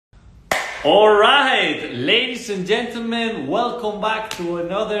All right, ladies and gentlemen, welcome back to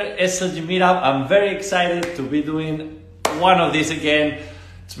another SLG meetup. I'm very excited to be doing one of these again.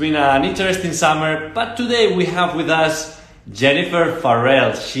 It's been an interesting summer, but today we have with us Jennifer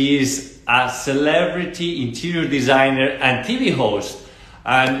Farrell. She is a celebrity interior designer and TV host,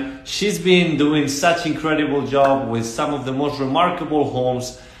 and she's been doing such incredible job with some of the most remarkable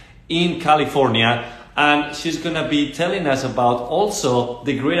homes in California. And she's gonna be telling us about also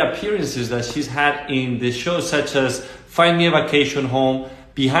the great appearances that she's had in the shows such as Find Me a Vacation Home,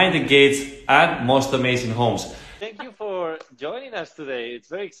 Behind the Gates, and Most Amazing Homes. Thank you for joining us today. It's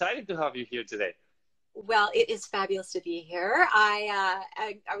very exciting to have you here today. Well, it is fabulous to be here. I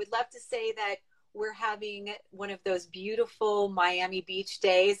would love to say that we're having one of those beautiful Miami Beach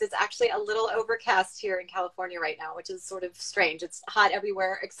days. It's actually a little overcast here in California right now, which is sort of strange. It's hot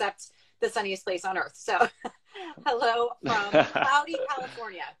everywhere except the sunniest place on earth. So hello from cloudy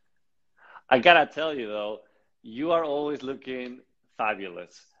California. I gotta tell you though, you are always looking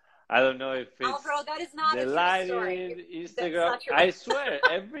fabulous. I don't know if it's Alvaro, that is not the a true lighting, story. Instagram. I swear,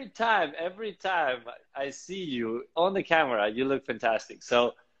 every time I see you on the camera, you look fantastic.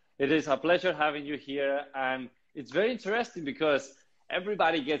 So it is a pleasure having you here. And it's very interesting because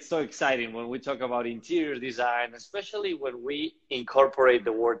everybody gets so excited when we talk about interior design, especially when we incorporate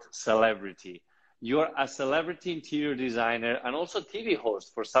the word celebrity. You're a celebrity interior designer and also TV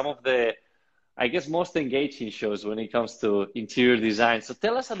host for some of the, I guess, most engaging shows when it comes to interior design. So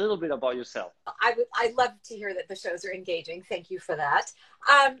tell us a little bit about yourself. I'd love to hear that the shows are engaging. Thank you for that.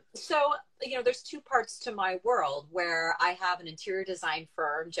 So, you know, there's two parts to my world where I have an interior design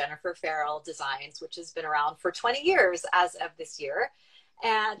firm, Jennifer Farrell Designs, which has been around for 20 years as of this year.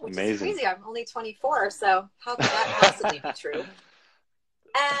 And which is crazy. I'm only 24, so how can that possibly be true?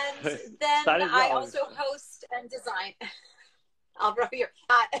 And then I also host and design. Alvaro, you're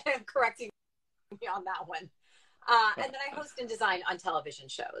not correcting me on that one. And then I host and design on television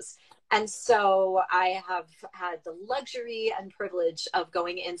shows. And so I have had the luxury and privilege of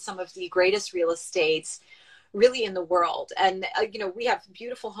going in some of the greatest real estates really in the world. And, you know, we have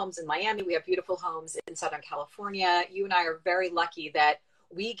beautiful homes in Miami. We have beautiful homes in Southern California. You and I are very lucky that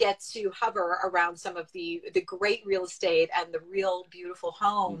we get to hover around some of the great real estate and the real beautiful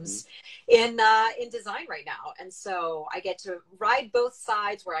homes in design right now. And so I get to ride both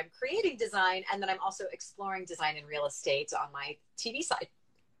sides where I'm creating design and then I'm also exploring design in real estate on my TV side.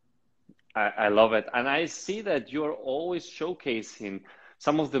 I love it. And I see that you're always showcasing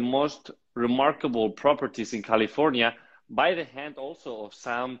some of the most remarkable properties in California by the hand also of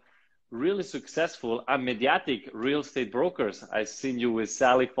some really successful and mediatic real estate brokers. I've seen you with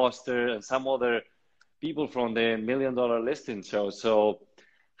Sally Foster and some other people from the $1 Million Listing Show. So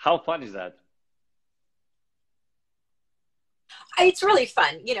how fun is that? It's really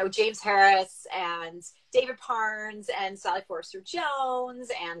fun. You know, James Harris and David Parnes and Sally Forrester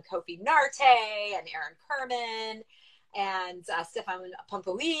Jones and Kofi Narte and Aaron Kerman and Stefan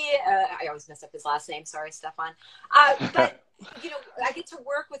Pompoli. I always mess up his last name. Sorry, Stefan. But, you know, I get to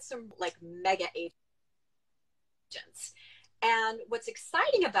work with some like mega agents. And what's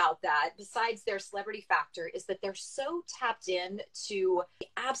exciting about that, besides their celebrity factor, is that they're so tapped in to the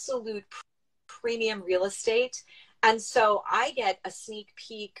absolute premium real estate. And so I get a sneak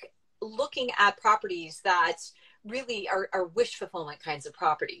peek looking at properties that really are wish fulfillment kinds of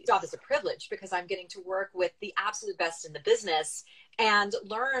properties. Job is a privilege because I'm getting to work with the absolute best in the business and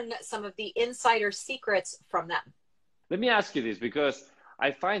learn some of the insider secrets from them. Let me ask you this because I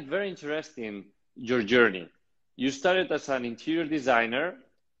find very interesting your journey. You started as an interior designer,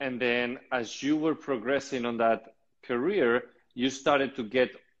 and then as you were progressing on that career, you started to get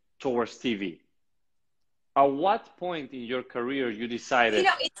towards TV. At what point in your career you decided, you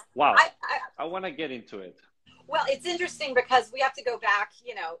know, wow, I want to get into it? Well, it's interesting because we have to go back,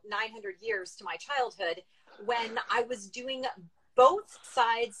 you know, 900 years to my childhood when I was doing both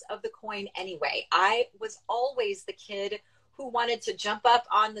sides of the coin anyway. I was always the kid who wanted to jump up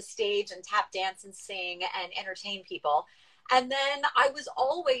on the stage and tap dance and sing and entertain people. And then I was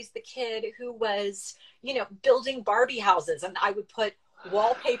always the kid who was, you know, building Barbie houses, and I would put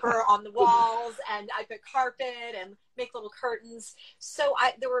wallpaper on the walls and I put carpet and make little curtains. So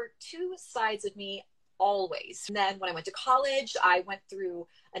there were two sides of me always. And then when I went to college, I went through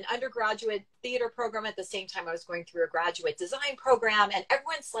an undergraduate theater program at the same time I was going through a graduate design program. And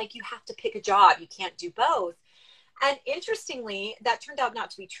everyone's like, you have to pick a job. You can't do both. And interestingly, that turned out not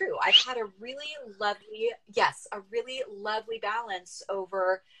to be true. I had a really lovely balance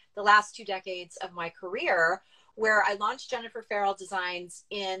over the last 2 decades of my career where I launched Jennifer Farrell Designs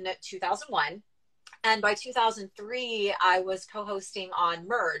in 2001. And by 2003, I was co-hosting on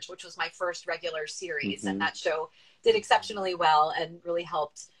Merge, which was my first regular series. And that show did exceptionally well and really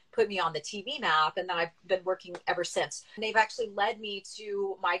helped put me on the TV map. And then I've been working ever since. And they've actually led me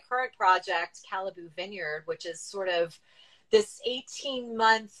to my current project, Malibu Vineyard, which is sort of this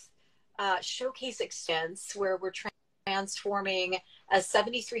 18-month showcase experience where we're transforming a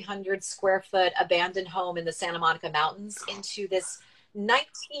 7,300 square foot abandoned home in the Santa Monica Mountains into this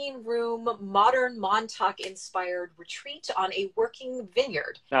 19-room modern Montauk inspired retreat on a working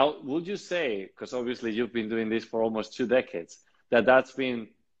vineyard. Now, would you say, because obviously you've been doing this for almost 2 decades, that that's been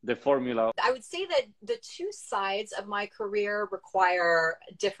the formula? I would say that the two sides of my career require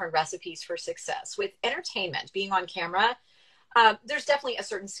different recipes for success. With entertainment, being on camera, there's definitely a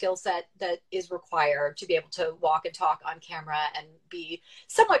certain skill set that is required to be able to walk and talk on camera and be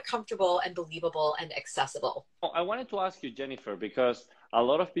somewhat comfortable and believable and accessible. I wanted to ask you, Jennifer, because a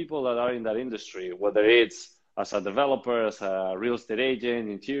lot of people that are in that industry, whether it's as a developer, as a real estate agent,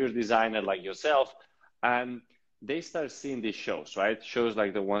 interior designer like yourself, and they start seeing these shows, right? Shows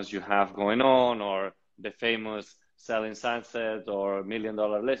like the ones you have going on, or the famous Selling Sunset or $1 Million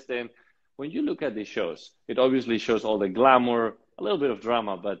Listing. When you look at these shows, it obviously shows all the glamour, a little bit of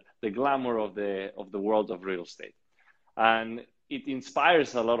drama, but the glamour of the world of real estate. And it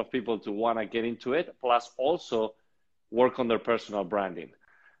inspires a lot of people to want to get into it, plus also work on their personal branding.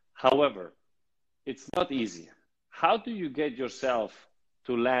 However, it's not easy. How do you get yourself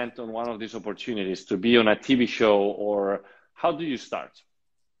to land on one of these opportunities, to be on a TV show, or how do you start?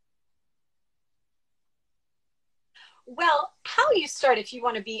 Well, how you start if you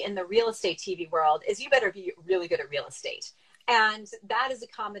want to be in the real estate TV world is you better be really good at real estate. And that is a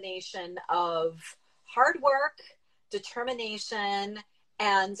combination of hard work, determination,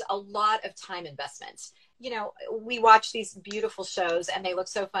 and a lot of time investment. You know, we watch these beautiful shows and they look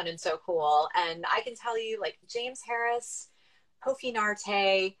so fun and so cool. And I can tell you, like James Harris, Kofi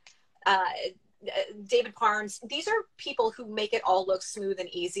Narte, David Parnes, these are people who make it all look smooth and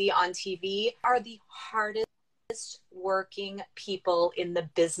easy on TV, are the hardest working people in the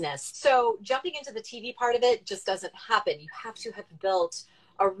business. So jumping into the TV part of it just doesn't happen. You have to have built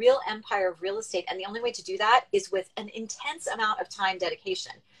a real empire of real estate. And the only way to do that is with an intense amount of time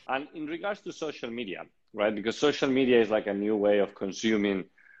dedication. And in regards to social media, right? Because social media is like a new way of consuming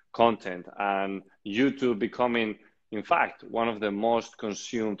content, and YouTube becoming, in fact, one of the most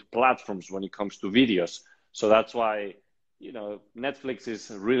consumed platforms when it comes to videos. So that's why, you know, Netflix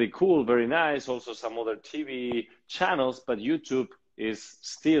is really cool, very nice, also some other TV channels, but YouTube is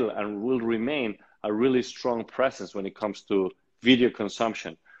still and will remain a really strong presence when it comes to video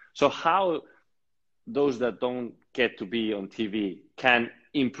consumption. So how those that don't get to be on TV can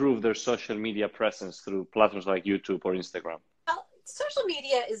improve their social media presence through platforms like YouTube or Instagram? Well, social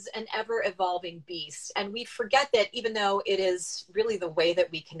media is an ever-evolving beast, and we forget that even though it is really the way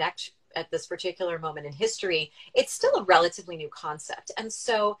that we connect at this particular moment in history, it's still a relatively new concept. And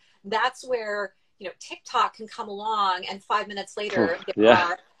so that's where, you know, TikTok can come along and 5 minutes later, there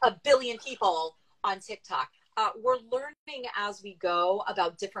are 1 billion people on TikTok. We're learning as we go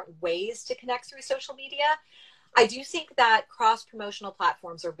about different ways to connect through social media. I do think that cross-promotional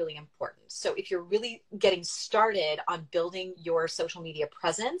platforms are really important. So if you're really getting started on building your social media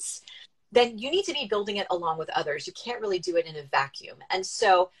presence, then you need to be building it along with others. You can't really do it in a vacuum. And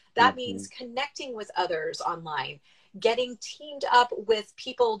so that means connecting with others online, getting teamed up with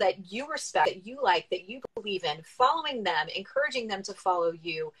people that you respect, that you like, that you believe in, following them, encouraging them to follow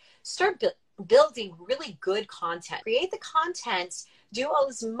you. Start building really good content. Create the content, do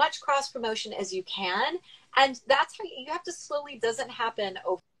as much cross-promotion as you can. And that's how you have to slowly, doesn't happen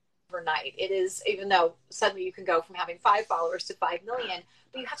overnight. It is, even though suddenly you can go from having 5 followers to 5 million,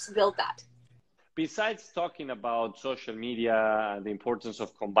 but you have to build that. Besides talking about social media and the importance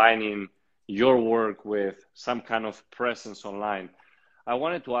of combining your work with some kind of presence online, I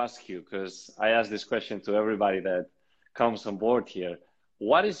wanted to ask you, because I ask this question to everybody that comes on board here,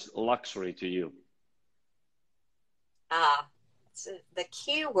 what is luxury to you? It's the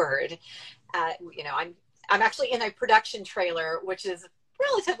key word. You know, I'm actually in a production trailer, which is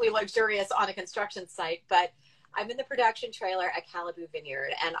relatively luxurious on a construction site, but I'm in the production trailer at Malibu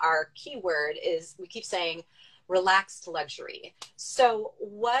Vineyard, and our keyword is, we keep saying, relaxed luxury. So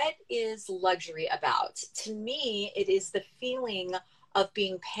what is luxury about? To me, it is the feeling of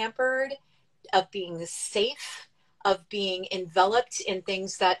being pampered, of being safe, of being enveloped in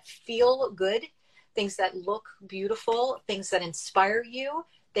things that feel good, things that look beautiful, things that inspire you,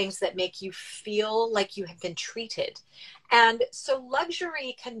 things that make you feel like you have been treated. And so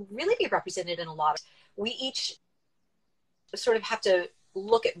luxury can really be represented in a lot of, we each sort of have to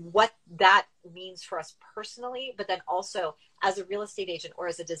look at what that means for us personally, but then also as a real estate agent or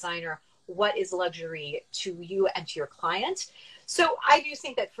as a designer, what is luxury to you and to your client? So I do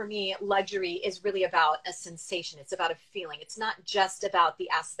think that for me, luxury is really about a sensation. It's about a feeling. It's not just about the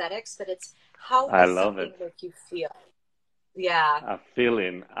aesthetics, but it's how I does love something it. make you feel? Yeah. A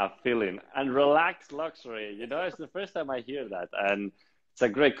feeling, and relaxed luxury. You know, it's the first time I hear that, and it's a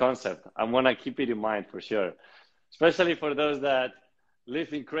great concept. I'm gonna keep it in mind for sure, especially for those that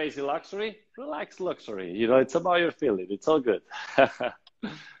live in crazy luxury. Relaxed luxury. You know, it's about your feeling. It's all good.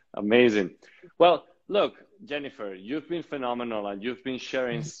 Amazing. Well, look, Jennifer, you've been phenomenal, and you've been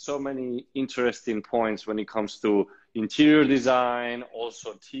sharing so many interesting points when it comes to interior design,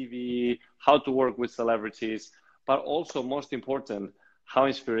 also TV, how to work with celebrities, but also most important, how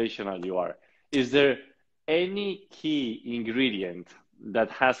inspirational you are. Is there any key ingredient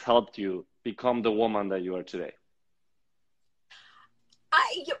that has helped you become the woman that you are today?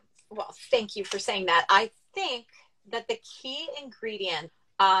 Well, thank you for saying that. I think that the key ingredient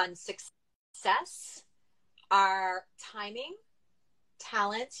on success are timing,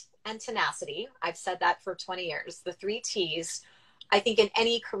 talent, and tenacity. I've said that for 20 years. The three T's. I think in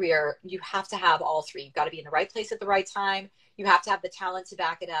any career, you have to have all three. You've got to be in the right place at the right time. You have to have the talent to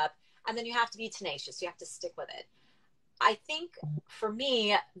back it up. And then you have to be tenacious. You have to stick with it. I think for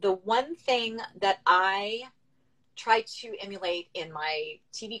me, the one thing that I try to emulate in my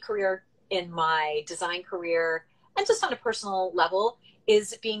TV career, in my design career, and just on a personal level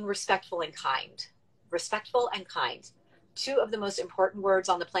is being respectful and kind. Respectful and kind. Two of the most important words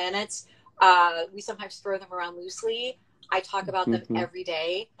on the planet. We sometimes throw them around loosely. I talk about them every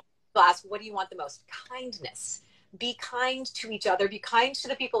day. People ask, what do you want the most? Kindness. Be kind to each other. Be kind to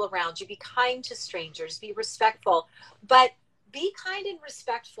the people around you. Be kind to strangers. Be respectful. But be kind and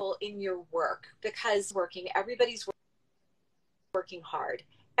respectful in your work, because everybody's working hard.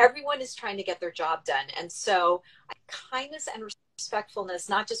 Everyone is trying to get their job done. And so kindness and respectfulness,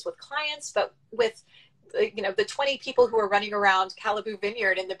 not just with clients, but with the 20 people who are running around Calibu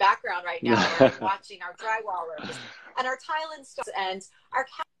Vineyard in the background right now, watching our drywallers and our tile installers and our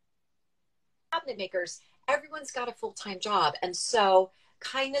cabinet makers. Everyone's got a full-time job. And so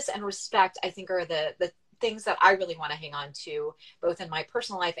kindness and respect, I think, are the things that I really want to hang on to, both in my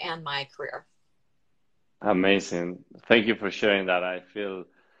personal life and my career. Amazing. Thank you for sharing that. I feel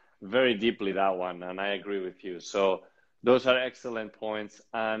very deeply that one, and I agree with you. So those are excellent points.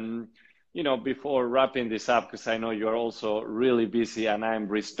 And, before wrapping this up, because I know you're also really busy and I'm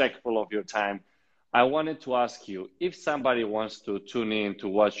respectful of your time, I wanted to ask you, if somebody wants to tune in to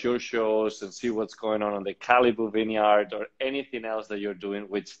watch your shows and see what's going on the Calibu Vineyard or anything else that you're doing,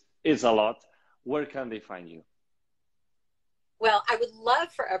 which is a lot, where can they find you? Well, I would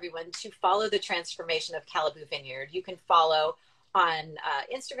love for everyone to follow the transformation of Calibu Vineyard. You can follow on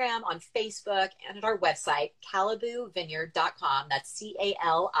Instagram, on Facebook, and at our website, calibuvineyard.com. That's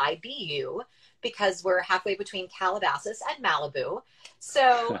CALIBU, because we're halfway between Calabasas and Malibu.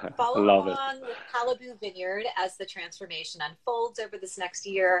 So follow along with Calibu Vineyard as the transformation unfolds over this next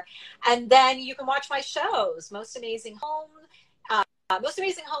year. And then you can watch my shows, Most Amazing Homes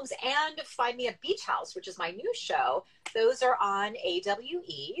and Find Me a Beach House, which is my new show. Those are on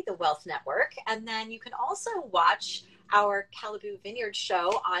AWE, the Wealth Network. And then you can also watch our Calibu Vineyard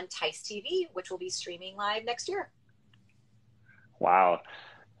show on Tice TV, which will be streaming live next year. Wow.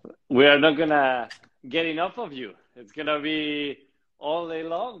 We are not going to get enough of you. It's going to be all day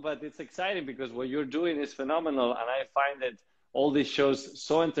long, but it's exciting because what you're doing is phenomenal. And I find that all these shows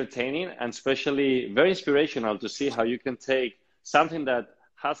so entertaining and especially very inspirational to see how you can take something that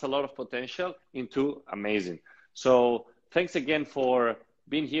has a lot of potential into amazing. So thanks again for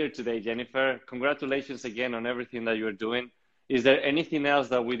being here today, Jennifer. Congratulations again on everything that you're doing. Is there anything else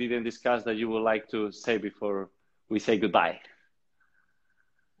that we didn't discuss that you would like to say before we say goodbye?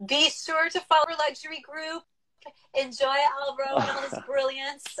 Be sure to follow our luxury group. Enjoy Alvaro and all his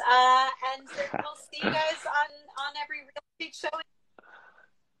brilliance. And we'll see you guys on every real estate show.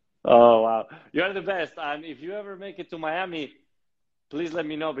 Oh, wow. You're the best. And if you ever make it to Miami, please let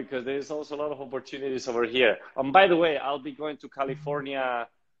me know, because there's also a lot of opportunities over here. And by the way, I'll be going to California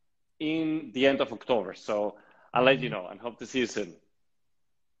in the end of October. So I'll let you know and hope to see you soon.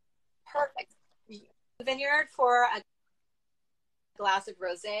 Perfect. Vineyard for a glass of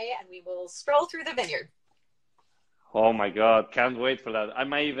rosé, and we will stroll through the vineyard. Oh my God. Can't wait for that. I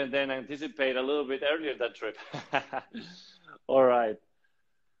might even then anticipate a little bit earlier that trip. All right.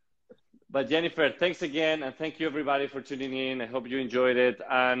 But Jennifer, thanks again, and thank you everybody for tuning in. I hope you enjoyed it,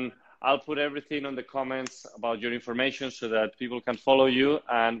 and I'll put everything on the comments about your information so that people can follow you,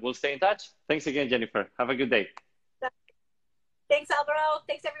 and we'll stay in touch. Thanks again, Jennifer. Have a good day. Thanks, Alvaro.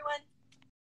 Thanks, everyone.